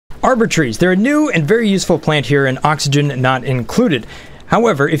Arbor Trees. They're a new and very useful plant here, and oxygen not included.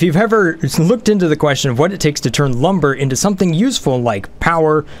 However, if you've ever looked into the question of what it takes to turn lumber into something useful like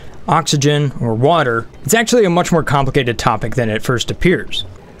power, oxygen, or water, it's actually a much more complicated topic than it first appears.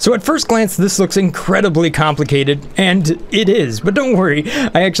 So at first glance, this looks incredibly complicated, and it is, but don't worry,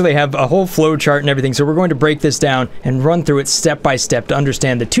 I actually have a whole flow chart and everything, so we're going to break this down and run through it step by step to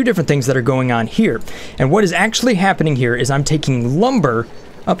understand the two different things that are going on here. And what is actually happening here is I'm taking lumber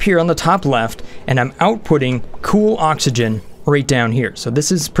up here on the top left, and I'm outputting cool oxygen right down here. So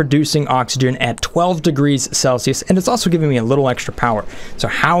this is producing oxygen at 12 degrees Celsius, and it's also giving me a little extra power. So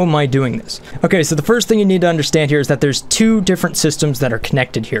how am I doing this? Okay, so the first thing you need to understand here is that there's two different systems that are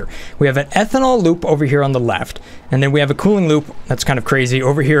connected here. We have an ethanol loop over here on the left, and then we have a cooling loop that's kind of crazy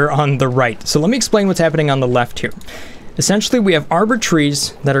over here on the right. So let me explain what's happening on the left here. Essentially, we have arbor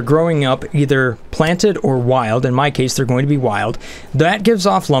trees that are growing up either planted or wild. In my case, they're going to be wild. That gives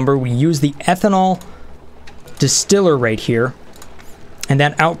off lumber. We use the ethanol distiller right here, and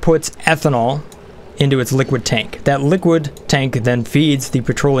that outputs ethanol into its liquid tank. That liquid tank then feeds the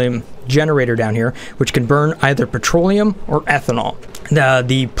petroleum generator down here, which can burn either petroleum or ethanol.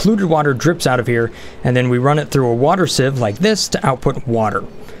 The polluted water drips out of here, and then we run it through a water sieve like this to output water.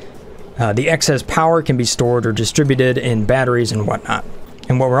 The excess power can be stored or distributed in batteries and whatnot.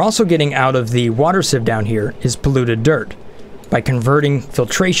 And what we're also getting out of the water sieve down here is polluted dirt by converting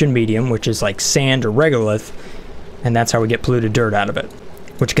filtration medium, which is like sand or regolith, and that's how we get polluted dirt out of it,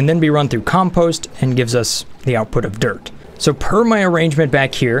 which can then be run through compost and gives us the output of dirt. So per my arrangement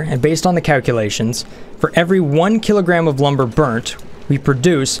back here, and based on the calculations, for every 1 kilogram of lumber burnt, we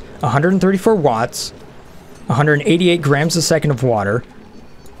produce 134 watts, 188 grams a second of water,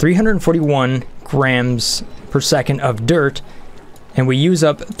 341 grams per second of dirt, and we use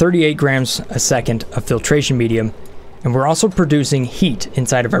up 38 grams a second of filtration medium, and we're also producing heat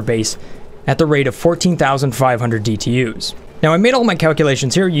inside of our base at the rate of 14,500 DTUs. Now I made all my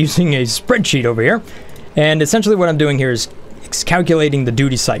calculations here using a spreadsheet over here, and essentially what I'm doing here is calculating the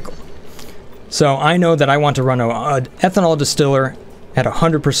duty cycle. So I know that I want to run an ethanol distiller at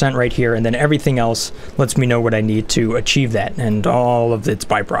 100% right here, and then everything else lets me know what I need to achieve that and all of its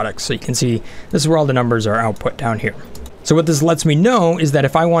byproducts. So you can see this is where all the numbers are output down here. So what this lets me know is that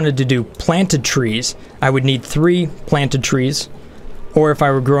if I wanted to do planted trees, I would need 3 planted trees, or if I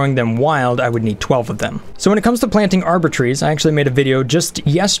were growing them wild, I would need 12 of them. So when it comes to planting arbor trees, I actually made a video just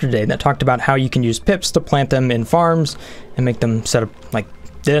yesterday that talked about how you can use pips to plant them in farms and make them set up like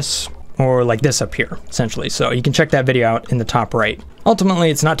this, or like this up here, essentially. So you can check that video out in the top right. Ultimately,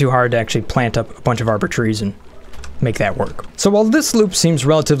 it's not too hard to actually plant up a bunch of arbor trees and make that work. So while this loop seems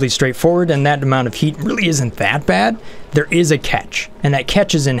relatively straightforward and that amount of heat really isn't that bad, there is a catch, and that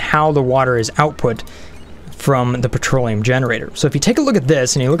catch is in how the water is output from the petroleum generator. So if you take a look at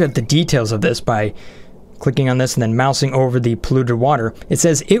this and you look at the details of this by clicking on this and then mousing over the polluted water, it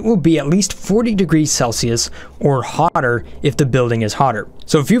says it will be at least 40 degrees Celsius or hotter if the building is hotter.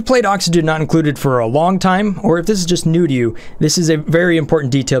 So if you've played Oxygen Not Included for a long time, or if this is just new to you, this is a very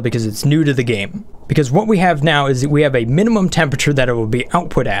important detail because it's new to the game. Because what we have now is that we have a minimum temperature that it will be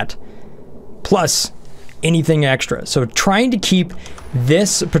output at, plus anything extra. So trying to keep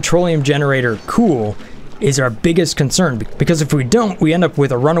this petroleum generator cool is our biggest concern, because if we don't, we end up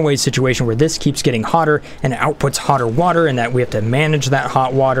with a runaway situation where this keeps getting hotter and it outputs hotter water, and that we have to manage that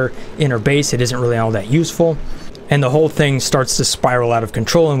hot water in our base. It isn't really all that useful, and the whole thing starts to spiral out of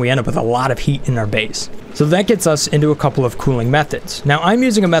control, and we end up with a lot of heat in our base. So that gets us into a couple of cooling methods. Now I'm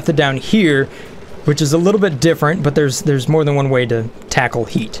using a method down here which is a little bit different, but there's more than one way to tackle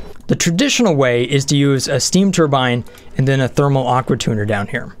heat. The traditional way is to use a steam turbine and then a thermal aqua tuner down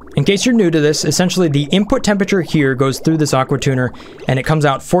here. In case you're new to this, essentially the input temperature here goes through this aqua tuner and it comes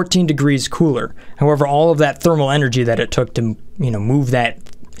out 14 degrees cooler. However, all of that thermal energy that it took to, move that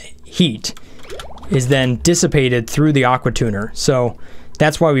heat is then dissipated through the aqua tuner. So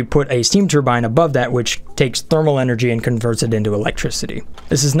that's why we put a steam turbine above that, which takes thermal energy and converts it into electricity.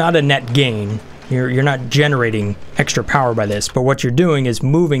 This is not a net gain. You're not generating extra power by this, but what you're doing is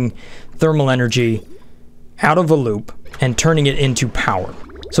moving thermal energy out of a loop and turning it into power.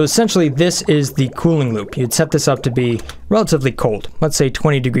 So essentially this is the cooling loop. You'd set this up to be relatively cold, let's say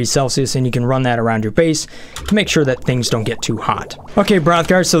 20 degrees Celsius, and you can run that around your base to make sure that things don't get too hot. Okay,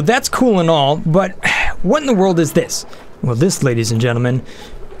 Brothgar, so that's cool and all, but what in the world is this? Well, this, ladies and gentlemen,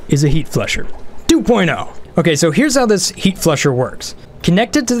 is a heat flusher 2.0. Okay, so here's how this heat flusher works.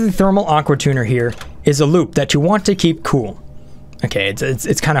 Connected to the thermal aqua tuner here is a loop that you want to keep cool. Okay,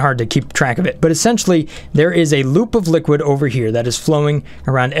 it's kind of hard to keep track of it, but essentially there is a loop of liquid over here that is flowing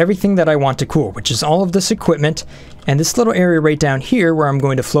around everything that I want to cool, which is all of this equipment and this little area right down here where I'm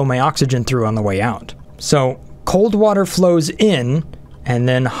going to flow my oxygen through on the way out. So cold water flows in, and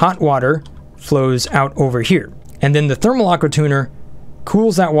then hot water flows out over here. And then the thermal aqua tuner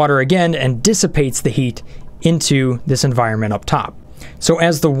cools that water again and dissipates the heat into this environment up top. So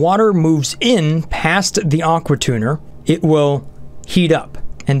as the water moves in past the aqua tuner, it will heat up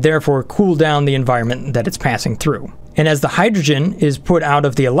and therefore cool down the environment that it's passing through. And as the hydrogen is put out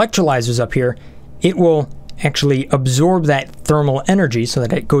of the electrolyzers up here, it will actually absorb that thermal energy so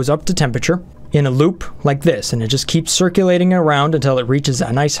that it goes up to temperature in a loop like this, and it just keeps circulating around until it reaches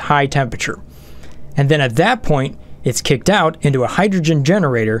a nice high temperature. And then at that point, it's kicked out into a hydrogen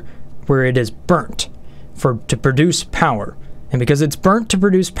generator where it is burnt to produce power. And because it's burnt to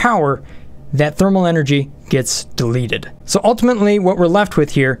produce power, that thermal energy gets deleted. So ultimately, what we're left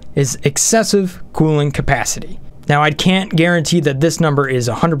with here is excessive cooling capacity. Now, I can't guarantee that this number is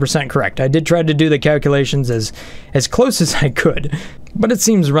 100% correct. I did try to do the calculations as close as I could, but it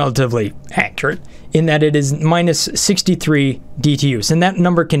seems relatively accurate in that it is minus 63 DTUs, and that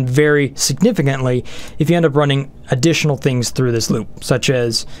number can vary significantly if you end up running additional things through this loop, such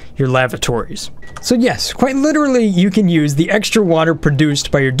as your lavatories. So yes, quite literally, you can use the extra water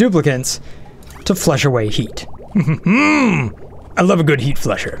produced by your duplicants to flush away heat. I love a good heat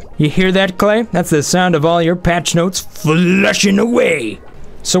flusher. You hear that, Clay? That's the sound of all your patch notes flushing away.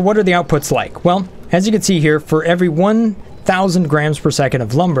 So what are the outputs like? Well, as you can see here, for every 1,000 grams per second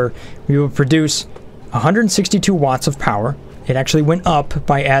of lumber, we will produce 162 watts of power. It actually went up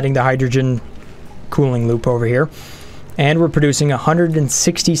by adding the hydrogen cooling loop over here. And we're producing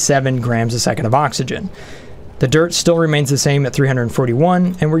 167 grams a second of oxygen. The dirt still remains the same at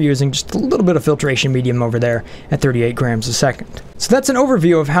 341, and we're using just a little bit of filtration medium over there at 38 grams a second. So that's an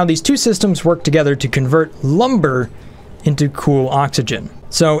overview of how these two systems work together to convert lumber into cool oxygen.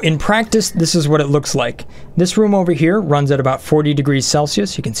 So in practice, this is what it looks like. This room over here runs at about 40 degrees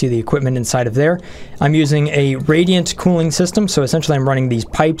Celsius. You can see the equipment inside of there. I'm using a radiant cooling system, so essentially I'm running these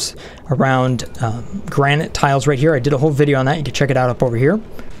pipes around granite tiles right here. I did a whole video on that. You can check it out up over here.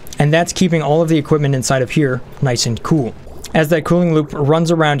 And that's keeping all of the equipment inside of here nice and cool. As that cooling loop runs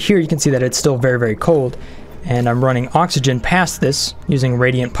around here, you can see that it's still very, very cold. And I'm running oxygen past this using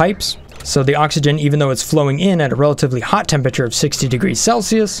radiant pipes. So the oxygen, even though it's flowing in at a relatively hot temperature of 60 degrees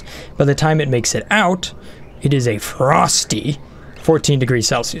Celsius, by the time it makes it out, it is a frosty 14 degrees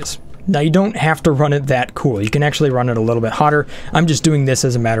Celsius. Now, you don't have to run it that cool. You can actually run it a little bit hotter. I'm just doing this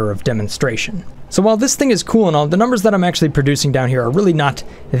as a matter of demonstration. So while this thing is cool and all, the numbers that I'm actually producing down here are really not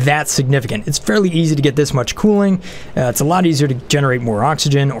that significant. It's fairly easy to get this much cooling. It's a lot easier to generate more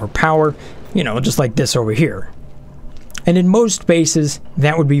oxygen or power, you know, just like this over here. And in most bases,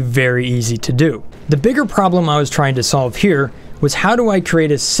 that would be very easy to do. The bigger problem I was trying to solve here was how do I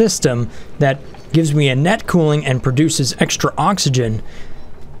create a system that gives me a net cooling and produces extra oxygen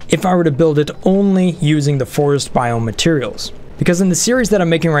if I were to build it only using the forest biome materials. Because in the series that I'm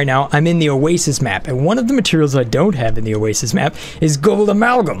making right now, I'm in the Oasis map, and one of the materials I don't have in the Oasis map is gold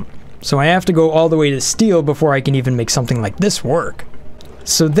amalgam. So I have to go all the way to steel before I can even make something like this work.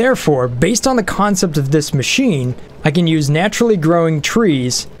 So therefore, based on the concept of this machine, I can use naturally growing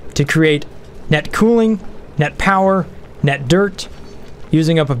trees to create net cooling, net power, net dirt,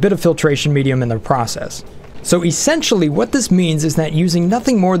 using up a bit of filtration medium in the process. So essentially what this means is that using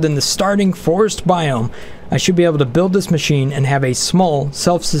nothing more than the starting forest biome, I should be able to build this machine and have a small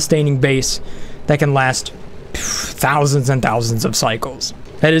self-sustaining base that can last thousands and thousands of cycles.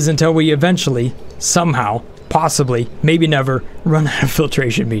 That is until we eventually, somehow, possibly, maybe never, run out of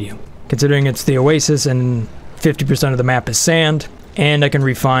filtration medium. Considering it's the Oasis and 50% of the map is sand, and I can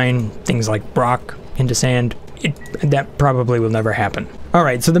refine things like rock into sand, that probably will never happen.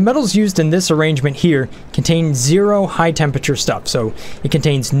 Alright, so the metals used in this arrangement here contain 0 high temperature stuff, so it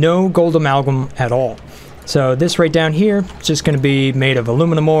contains no gold amalgam at all. So this right down here is just going to be made of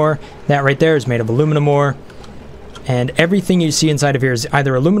aluminum ore, that right there is made of aluminum ore, and everything you see inside of here is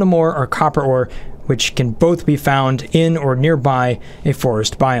either aluminum ore or copper ore, which can both be found in or nearby a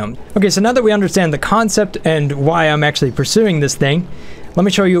forest biome. Okay, so now that we understand the concept and why I'm actually pursuing this thing, let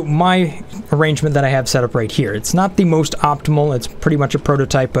me show you my arrangement that I have set up right here. It's not the most optimal, it's pretty much a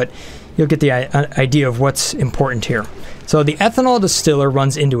prototype, but you'll get the idea of what's important here. So the ethanol distiller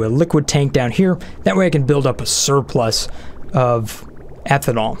runs into a liquid tank down here. That way I can build up a surplus of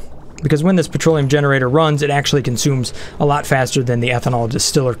ethanol. Because when this petroleum generator runs, it actually consumes a lot faster than the ethanol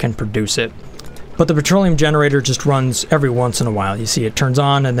distiller can produce it. But the petroleum generator just runs every once in a while. You see it turns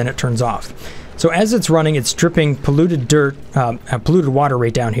on and then it turns off. So as it's running, it's dripping polluted polluted water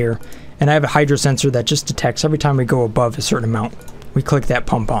right down here. And I have a hydro sensor that just detects every time we go above a certain amount. We click that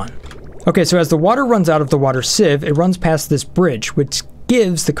pump on. Okay, so as the water runs out of the water sieve, it runs past this bridge, which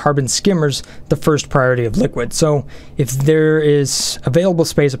gives the carbon skimmers the first priority of liquid. So if there is available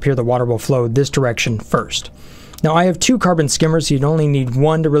space up here, the water will flow this direction first. Now I have 2 carbon skimmers, so you'd only need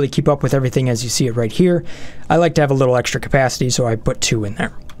 1 to really keep up with everything as you see it right here. I like to have a little extra capacity, so I put 2 in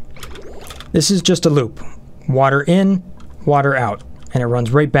there. This is just a loop. Water in, water out, and it runs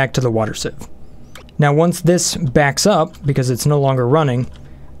right back to the water sieve. Now once this backs up, because it's no longer running,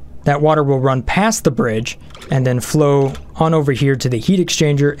 that water will run past the bridge and then flow on over here to the heat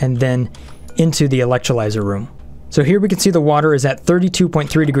exchanger and then into the electrolyzer room. So here we can see the water is at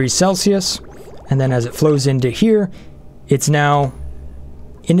 32.3 degrees Celsius, and then as it flows into here, it's now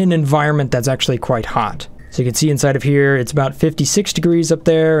in an environment that's actually quite hot. So you can see inside of here, it's about 56 degrees up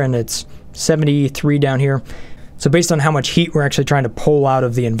there, and it's 73 down here. So based on how much heat we're actually trying to pull out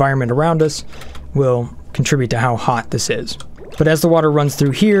of the environment around us, will contribute to how hot this is. But as the water runs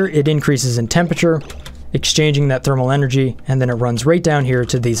through here, it increases in temperature, exchanging that thermal energy, and then it runs right down here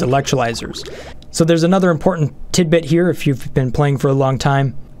to these electrolyzers. So there's another important tidbit here if you've been playing for a long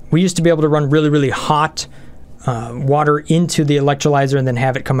time. We used to be able to run really, really hot water into the electrolyzer and then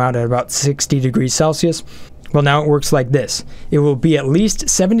have it come out at about 60 degrees Celsius. Well, now it works like this. It will be at least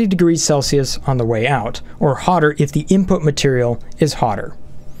 70 degrees Celsius on the way out, or hotter if the input material is hotter.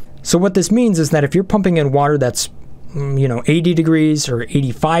 So what this means is that if you're pumping in water that's 80 degrees or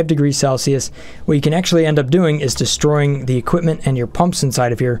 85 degrees Celsius, what you can actually end up doing is destroying the equipment and your pumps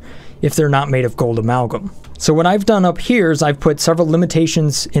inside of here if they're not made of gold amalgam. So what I've done up here is I've put several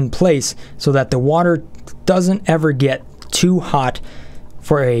limitations in place so that the water doesn't ever get too hot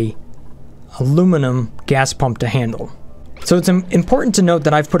for a aluminum gas pump to handle. So it's important to note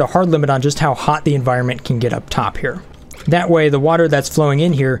that I've put a hard limit on just how hot the environment can get up top here. That way the water that's flowing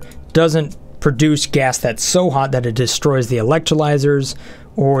in here doesn't produce gas that's so hot that it destroys the electrolyzers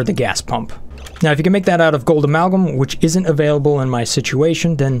or the gas pump. Now if you can make that out of gold amalgam, which isn't available in my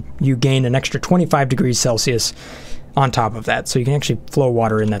situation, then you gain an extra 25 degrees Celsius on top of that. So you can actually flow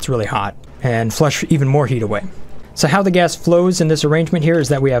water in that's really hot and flush even more heat away. So how the gas flows in this arrangement here is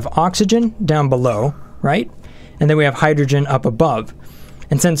that we have oxygen down below, right? And then we have hydrogen up above.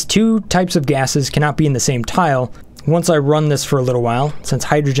 And since 2 types of gases cannot be in the same tile, once I run this for a little while, since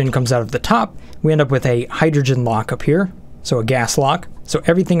hydrogen comes out of the top, we end up with a hydrogen lock up here, so a gas lock. So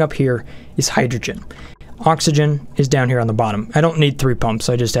everything up here is hydrogen. Oxygen is down here on the bottom. I don't need 3 pumps,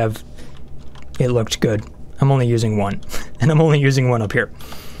 I just have, it looked good. I'm only using 1, and I'm only using 1 up here.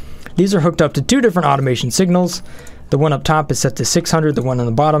 These are hooked up to 2 different automation signals. The one up top is set to 600, the one on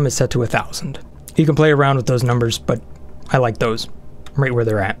the bottom is set to 1000. You can play around with those numbers, but I like those, right where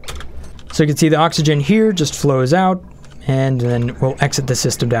they're at. So you can see the oxygen here just flows out, and then we'll exit the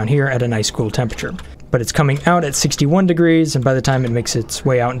system down here at a nice cool temperature. But it's coming out at 61 degrees, and by the time it makes its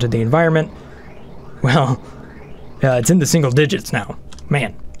way out into the environment, well, it's in the single digits now.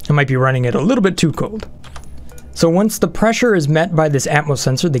 Man, I might be running it a little bit too cold. So once the pressure is met by this atmos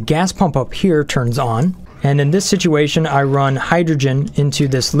sensor, the gas pump up here turns on, and in this situation I run hydrogen into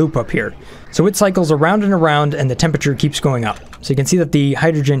this loop up here. So it cycles around and around and the temperature keeps going up. So you can see that the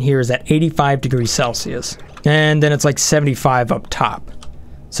hydrogen here is at 85 degrees Celsius, and then it's like 75 up top.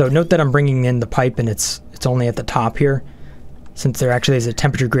 So note that I'm bringing in the pipe and it's only at the top here, since there actually is a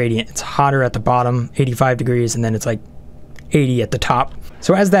temperature gradient. It's hotter at the bottom, 85 degrees, and then it's like 80 at the top.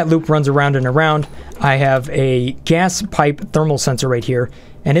 So as that loop runs around and around, I have a gas pipe thermal sensor right here,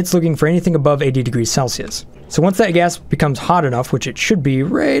 and it's looking for anything above 80 degrees Celsius. So once that gas becomes hot enough, which it should be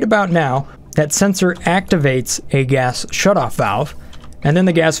right about now, that sensor activates a gas shutoff valve, and then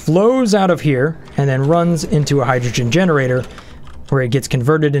the gas flows out of here and then runs into a hydrogen generator where it gets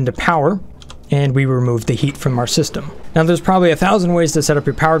converted into power, and we remove the heat from our system. Now there's probably 1,000 ways to set up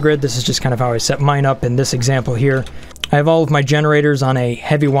your power grid. This is just kind of how I set mine up in this example here. I have all of my generators on a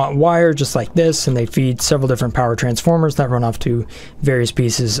heavy watt wire just like this, and they feed several different power transformers that run off to various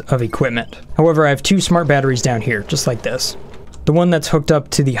pieces of equipment. However, I have 2 smart batteries down here, just like this. The one that's hooked up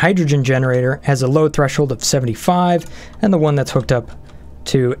to the hydrogen generator has a load threshold of 75, and the one that's hooked up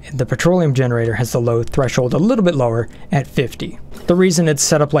to the petroleum generator has the load threshold a little bit lower at 50. The reason it's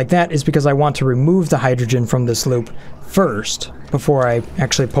set up like that is because I want to remove the hydrogen from this loop first before I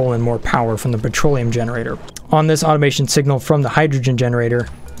actually pull in more power from the petroleum generator. On this automation signal from the hydrogen generator,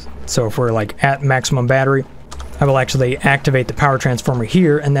 so if we're like at maximum battery, I will actually activate the power transformer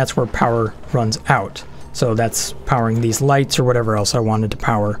here, and that's where power runs out. So that's powering these lights or whatever else I wanted to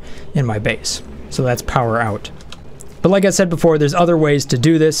power in my base. So that's power out. But like I said before, there's other ways to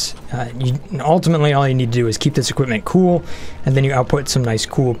do this. Ultimately, all you need to do is keep this equipment cool, and then you output some nice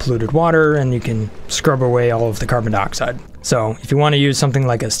cool polluted water, and you can scrub away all of the carbon dioxide. So if you want to use something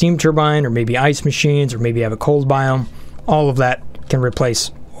like a steam turbine, or maybe ice machines, or maybe have a cold biome, all of that can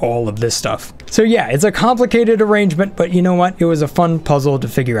replace all of this stuff. So yeah, it's a complicated arrangement, but you know what? It was a fun puzzle to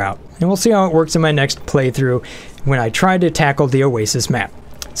figure out. And we'll see how it works in my next playthrough when I try to tackle the Oasis map.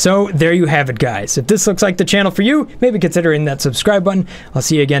 So there you have it, guys. If this looks like the channel for you, maybe consider hitting that subscribe button. I'll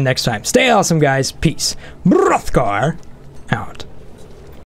see you again next time. Stay awesome, guys. Peace. Brothgar out.